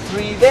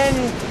 Breathe in.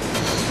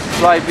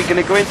 Right, we're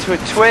going to go into a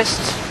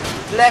twist.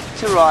 Left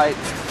to right.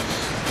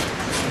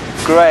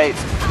 Great.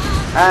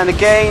 And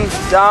again,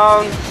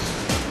 down.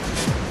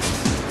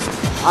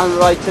 And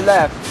right to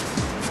left.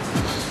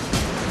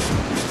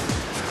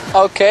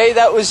 Okay,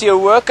 that was your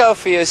workout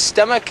for your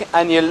stomach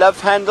and your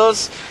love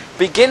handles.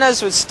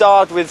 Beginners would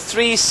start with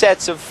 3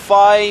 sets of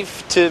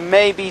 5 to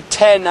maybe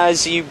 10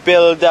 as you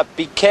build up.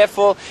 Be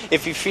careful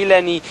if you feel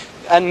any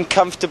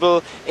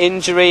uncomfortable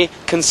injury,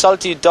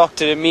 consult your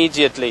doctor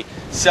immediately.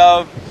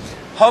 So,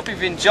 hope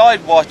you've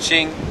enjoyed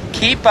watching.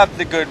 Keep up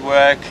the good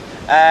work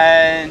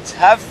and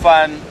have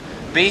fun.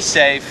 Be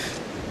safe.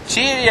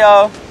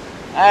 Cheerio,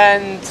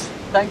 and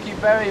thank you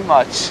very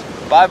much.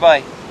 Bye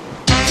bye.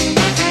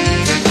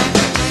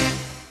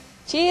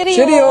 Cheerio!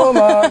 Cheerio,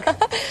 Mark!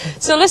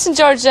 So listen,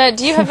 George,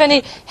 do you have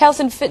any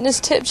health and fitness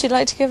tips you'd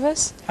like to give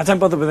us? I don't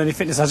bother with any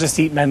fitness, I just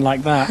eat men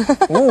like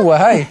that. Oh, well,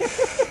 hey.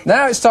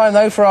 Now it's time,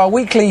 though, for our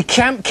weekly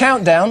camp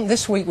countdown.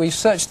 This week we've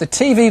searched the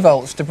TV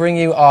vaults to bring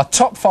you our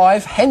top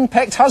 5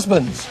 henpecked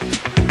husbands.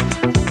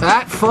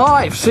 At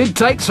 5, Sid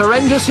takes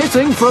horrendous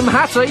hitting from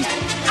Hattie.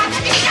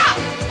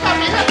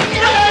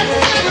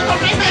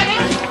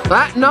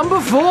 At number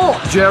 4,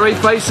 Jerry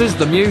faces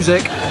the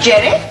music.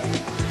 Jerry?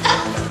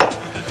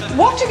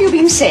 What have you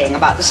been saying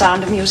about the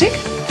sound of music?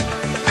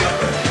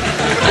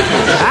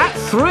 At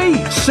 3,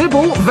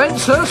 Sybil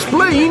vents her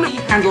spleen.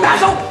 And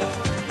Basil!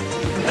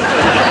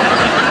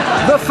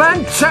 The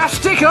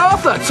fantastic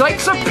Arthur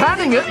takes a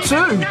panning at 2.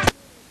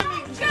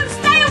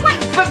 Stay away!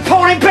 But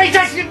pouring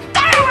Peter! Stay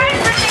away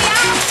from me,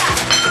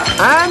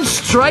 Arthur! And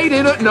straight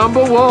in at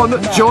number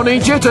 1, Johnny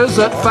Jitters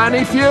at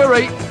Fanny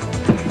Fury.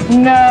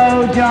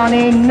 No,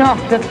 Johnny, not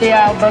at the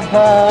Albert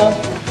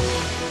Ball.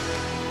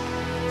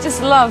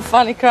 Just love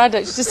Fanny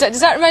Craddock. Does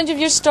that remind you of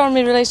your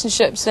stormy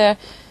relationships there?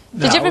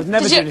 No, I would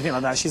never do anything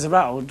like that. She's a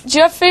rattled. Do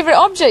you have favourite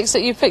objects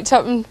that you picked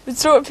up and would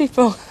throw at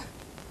people?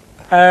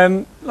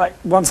 Like,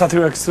 once I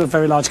threw a sort of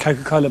very large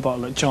Coca-Cola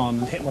bottle at John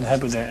and hit him on the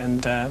head with it,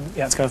 and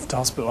he had to go to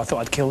hospital. I thought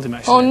I'd killed him,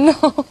 actually. Oh,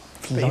 no.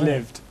 But he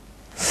lived.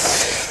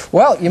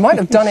 Well, you might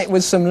have done it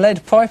with some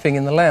lead piping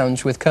in the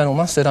lounge with Colonel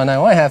Mustard, I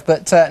know I have,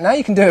 but now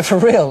you can do it for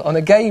real on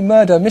a gay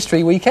murder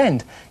mystery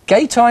weekend.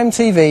 Gaytime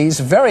TV's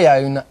very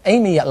own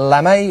Amy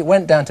Lamé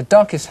went down to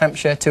Darkest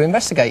Hampshire to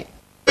investigate.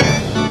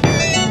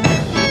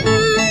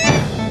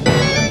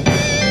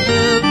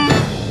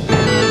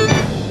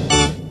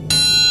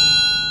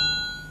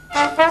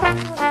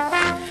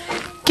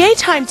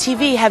 Gaytime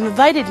TV have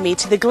invited me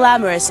to the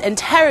glamorous and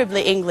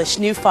terribly English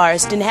New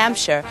Forest in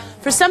Hampshire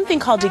for something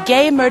called a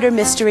gay murder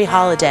mystery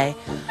holiday.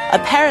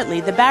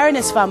 Apparently, the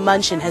Baroness von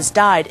Munchen has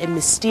died in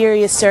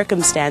mysterious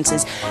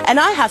circumstances, and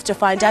I have to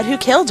find out who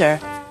killed her.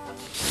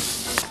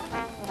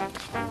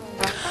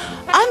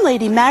 I'm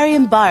Lady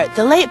Marion Bart,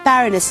 the late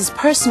Baroness's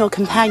personal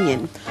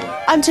companion.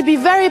 I'm to be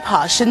very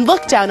posh and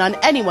look down on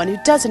anyone who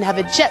doesn't have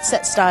a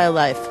jet-set style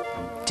life.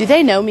 Do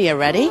they know me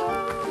already?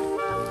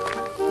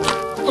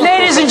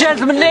 Ladies and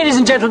gentlemen,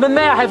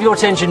 may I have your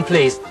attention,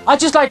 please? I'd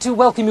just like to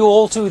welcome you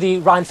all to the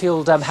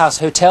Rhinefield House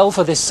Hotel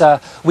for this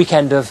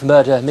weekend of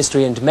murder,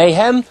 mystery and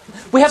mayhem.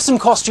 We have some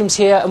costumes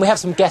here and we have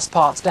some guest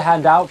parts to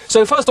hand out.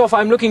 So first off,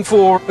 I'm looking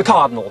for the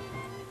Cardinal.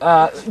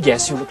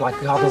 Yes, you look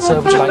like a garden, sir.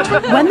 Would you like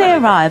to? When they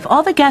arrive,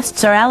 all the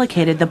guests are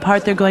allocated the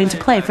part they're going to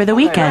play for the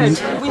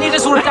weekend. We need a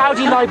sort of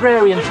dowdy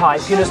librarian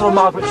type, you know, sort of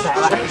Margaret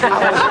Thatcher.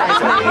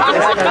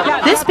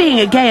 This being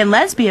a gay and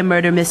lesbian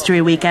murder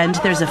mystery weekend,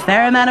 there's a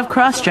fair amount of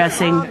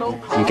cross-dressing.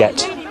 You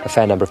get a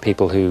fair number of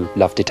people who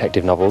love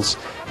detective novels.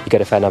 You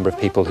get a fair number of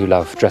people who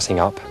love dressing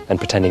up and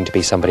pretending to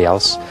be somebody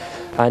else.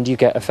 And you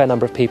get a fair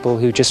number of people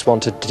who just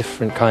want a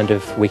different kind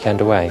of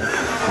weekend away.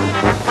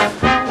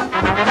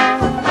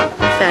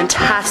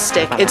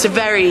 Fantastic. It's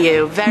very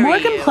you. Very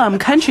Morgan Plum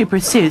Country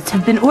Pursuits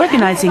have been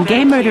organizing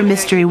gay murder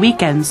mystery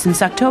weekends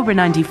since October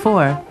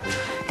 '94.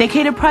 They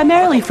cater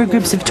primarily for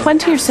groups of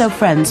 20 or so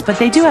friends, but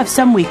they do have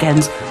some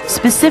weekends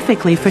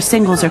specifically for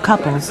singles or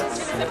couples.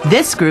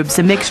 This group's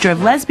a mixture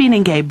of lesbian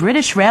and gay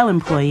British Rail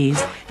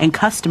employees and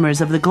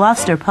customers of the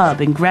Gloucester pub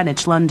in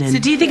Greenwich, London. So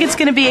do you think it's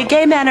going to be a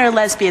gay man or a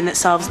lesbian that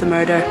solves the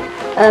murder?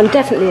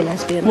 Definitely a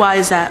lesbian. Why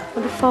is that?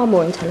 Well, they're far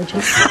more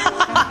intelligent.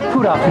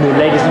 Good afternoon,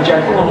 ladies and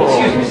gentlemen.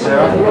 Excuse me,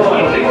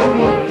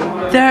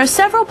 sir. There are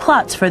several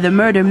plots for the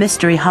murder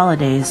mystery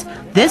holidays.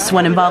 This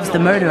one involves the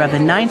murder of a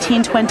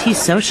 1920s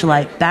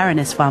socialite,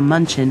 Baroness von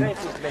Munchen.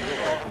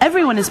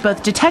 Everyone is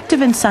both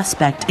detective and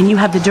suspect, and you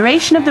have the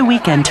duration of the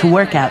weekend to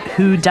work out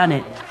who done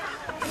it.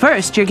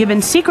 First, you're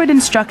given secret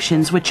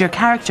instructions which your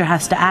character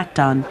has to act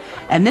on,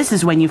 and this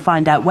is when you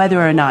find out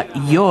whether or not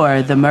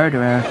you're the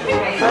murderer.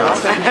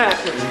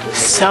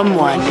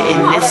 Someone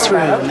in this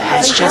room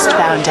has just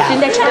found out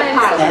that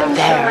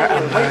they're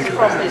a murderer.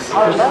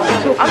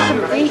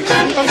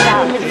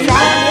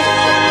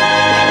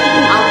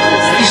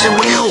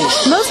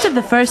 Most of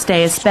the first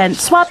day is spent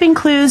swapping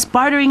clues,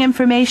 bartering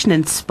information,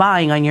 and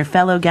spying on your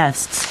fellow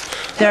guests.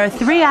 There are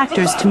 3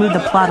 actors to move the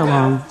plot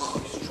along.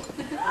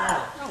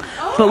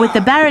 But with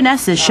the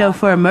Baroness's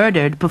chauffeur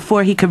murdered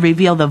before he could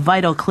reveal the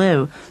vital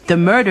clue, the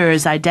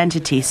murderer's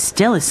identity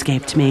still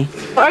escaped me.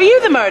 Are you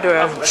the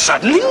murderer?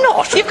 Certainly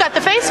not. You've got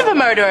the face of a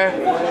murderer.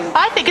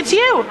 I think it's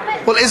you.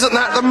 Well, isn't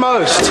that the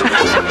most?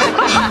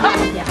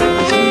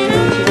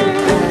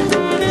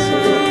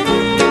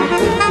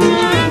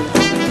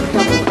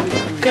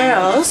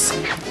 Girls,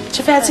 do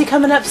you fancy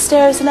coming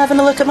upstairs and having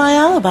a look at my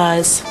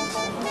alibis?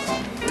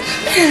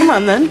 Come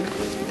on, then.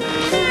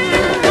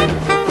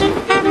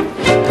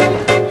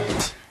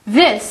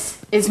 This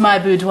is my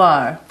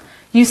boudoir.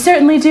 You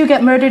certainly do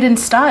get murdered in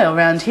style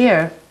round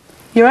here.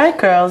 You right,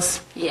 girls?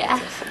 Yeah.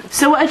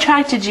 So what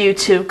attracted you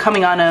to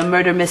coming on a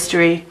murder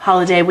mystery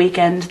holiday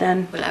weekend,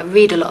 then? Well, I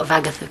read a lot of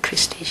Agatha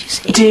Christie, you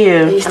see. Do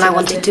you? And I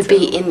wanted to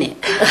be in it.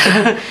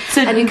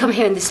 And you come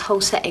here and this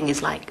whole setting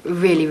is like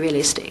really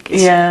realistic.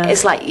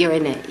 It's like you're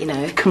in it, you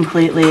know.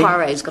 Completely.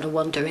 Poirot's got to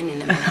wander in a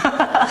minute.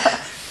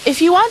 If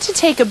you want to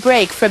take a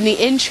break from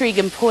the intrigue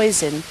and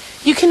poison,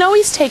 you can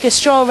always take a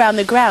stroll around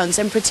the grounds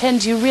and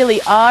pretend you really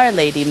are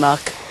Lady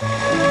Muck.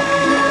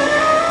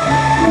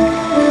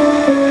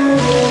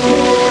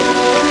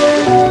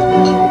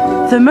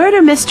 The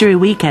murder mystery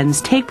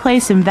weekends take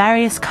place in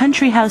various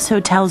country house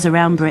hotels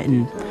around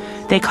Britain.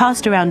 They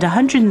cost around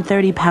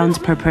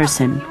 £130 per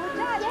person.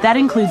 That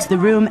includes the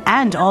room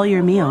and all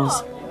your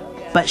meals.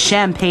 But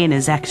champagne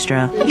is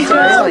extra.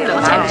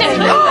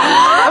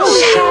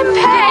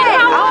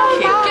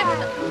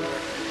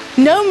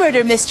 No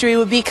murder mystery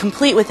would be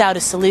complete without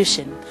a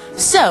solution.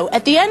 So,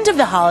 at the end of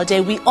the holiday,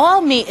 we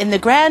all meet in the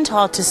Grand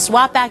Hall to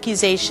swap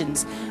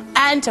accusations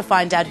and to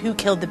find out who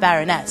killed the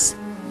Baroness.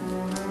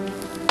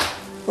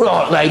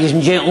 Right, ladies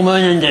and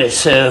gentlemen and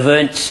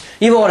servants,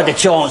 you've all had a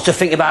chance to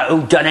think about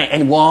who done it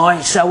and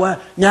why, so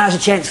now's a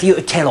chance for you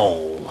to tell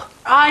all.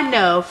 I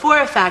know for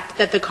a fact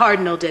that the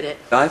Cardinal did it.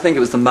 I think it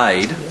was the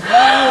maid.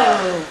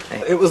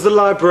 It was the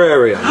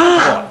librarian.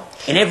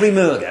 In every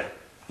murder,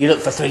 you look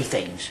for 3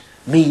 things: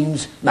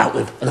 means,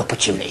 motive and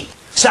opportunity.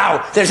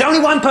 So, there's only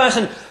one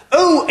person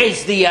who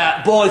is the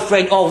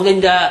boyfriend of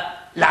Linda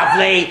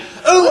Lovely,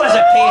 who has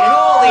appeared in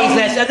all these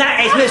lists, and that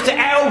is Mr.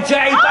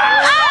 L.J.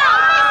 Buck.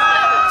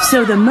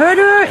 So the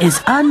murderer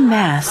is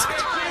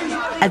unmasked.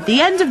 At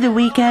the end of the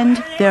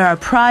weekend, there are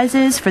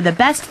prizes for the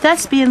best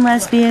thespian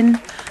lesbian,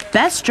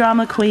 best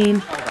drama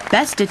queen,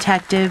 best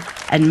detective,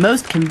 and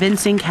most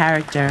convincing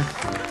character.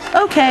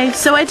 Okay,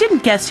 so I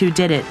didn't guess who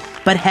did it,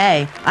 but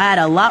hey, I had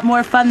a lot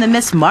more fun than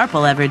Miss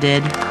Marple ever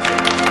did.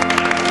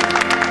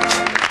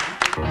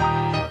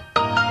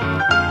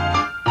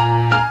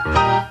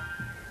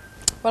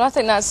 Well, I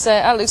think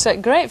that looks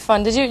like great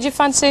fun. Did you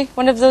fancy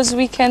one of those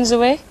weekends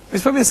away?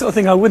 It's probably the sort of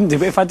thing I wouldn't do,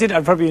 but if I did,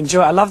 I'd probably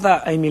enjoy it. I love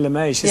that Amy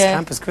LeMay. She's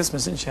Campus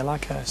Christmas, isn't she? I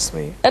like her.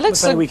 Sweet. It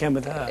looks like a weekend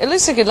with her. It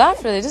looks like a good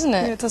laugh, really, doesn't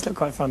it? Yeah, it does look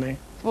quite funny.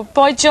 Well,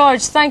 Boy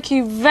George, thank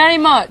you very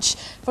much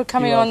for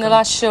coming on the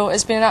last show.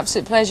 It's been an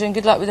absolute pleasure and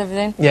good luck with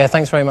everything. Yeah,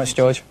 thanks very much,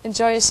 George.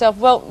 Enjoy yourself.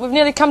 Well, we've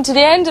nearly come to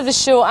the end of the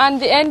show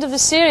and the end of the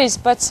series,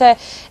 but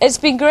it's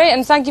been great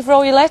and thank you for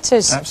all your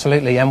letters.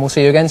 Absolutely, and we'll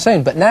see you again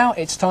soon. But now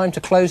it's time to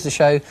close the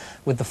show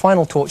with the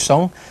final torch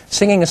song,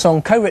 singing a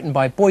song co-written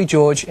by Boy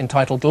George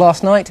entitled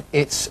Last Night.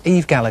 It's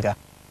Eve Gallagher.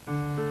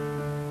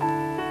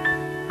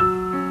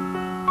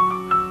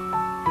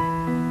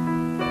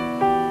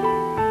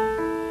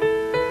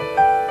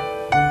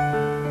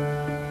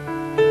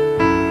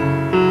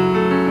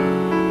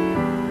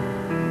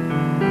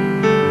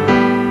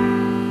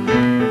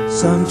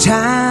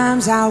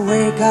 Sometimes I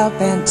wake up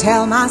and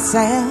tell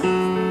myself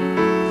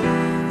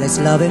this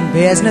loving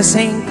business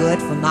ain't good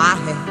for my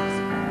health.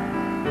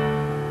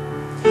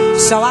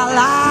 So I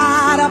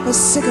light up a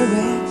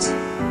cigarette,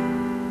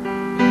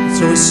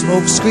 through a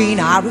smoke screen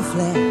I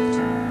reflect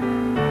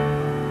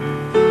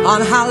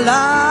on how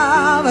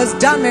love has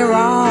done me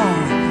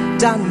wrong,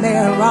 done me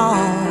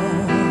wrong.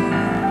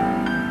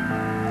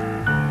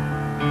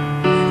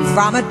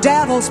 From a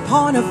devil's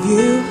point of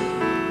view,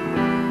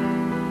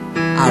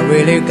 I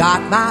really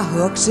got my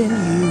hooks in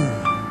you.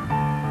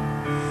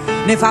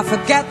 And if I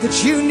forget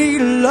that you need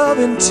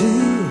loving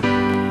too,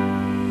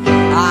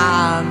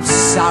 I'm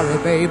sorry,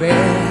 baby.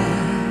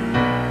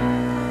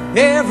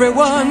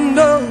 Everyone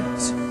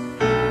knows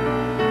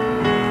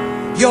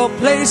your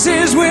place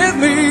is with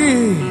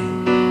me.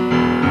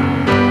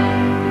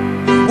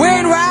 We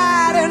ain't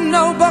writing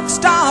no books,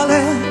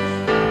 darling,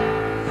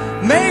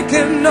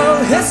 making no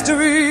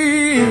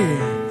history.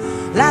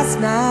 Last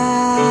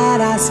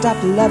night I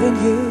stopped loving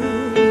you,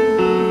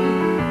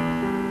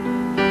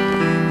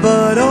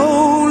 but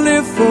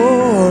only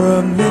for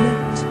a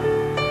minute.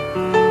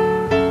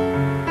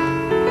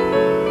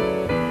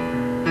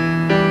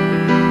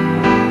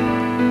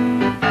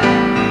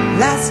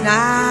 Last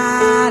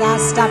night I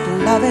stopped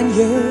loving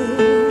you,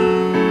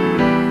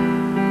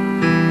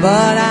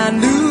 but I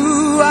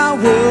knew I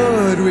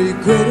would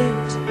regret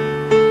it,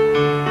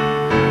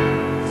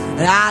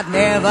 and I'd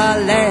never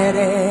let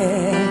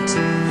it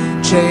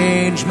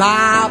change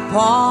my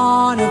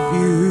point of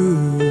view.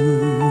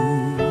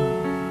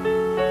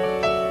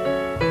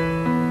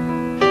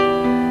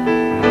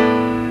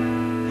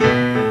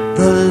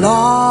 The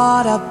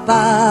Lord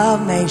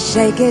above may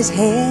shake his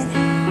head,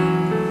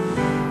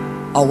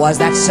 or was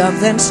that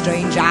something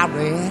strange I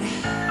read?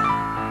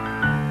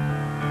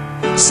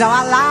 So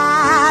I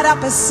light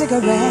up a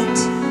cigarette,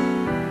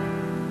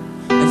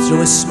 and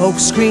through a smoke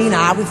screen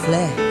I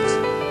reflect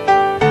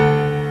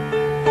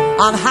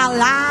on how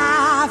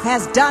life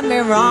has done me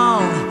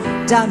wrong,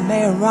 done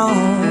me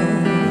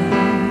wrong.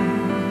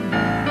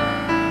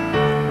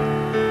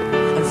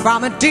 And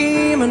from a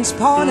demon's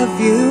point of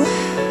view,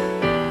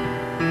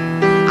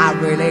 I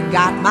really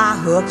got my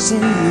hooks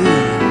in you.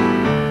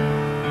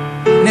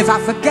 And if I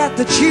forget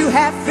that you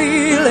have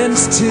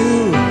feelings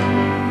too,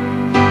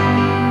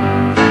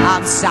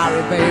 I'm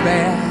sorry,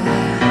 baby.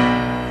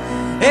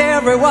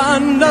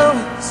 Everyone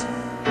knows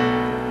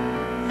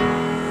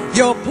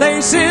your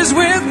place is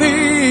with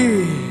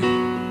me.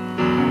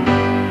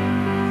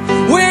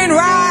 We ain't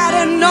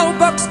writing no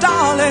books,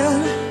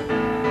 darling,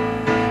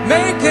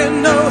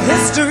 making no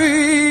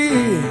history.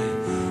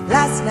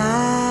 Last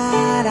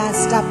night I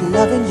stopped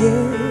loving you,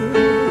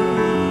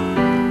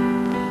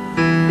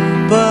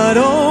 but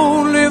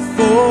only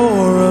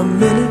for a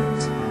minute.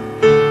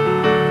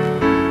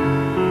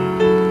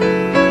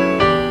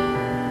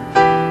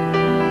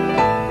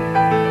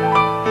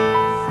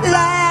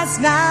 Last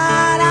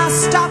night I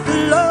stopped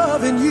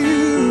loving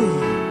you,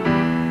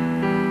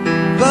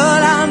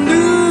 but I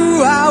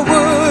knew I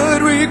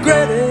would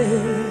regret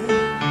it,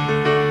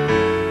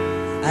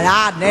 and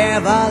I'd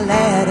never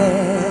let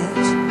it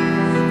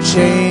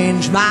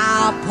change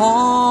my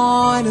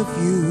point of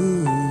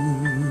view.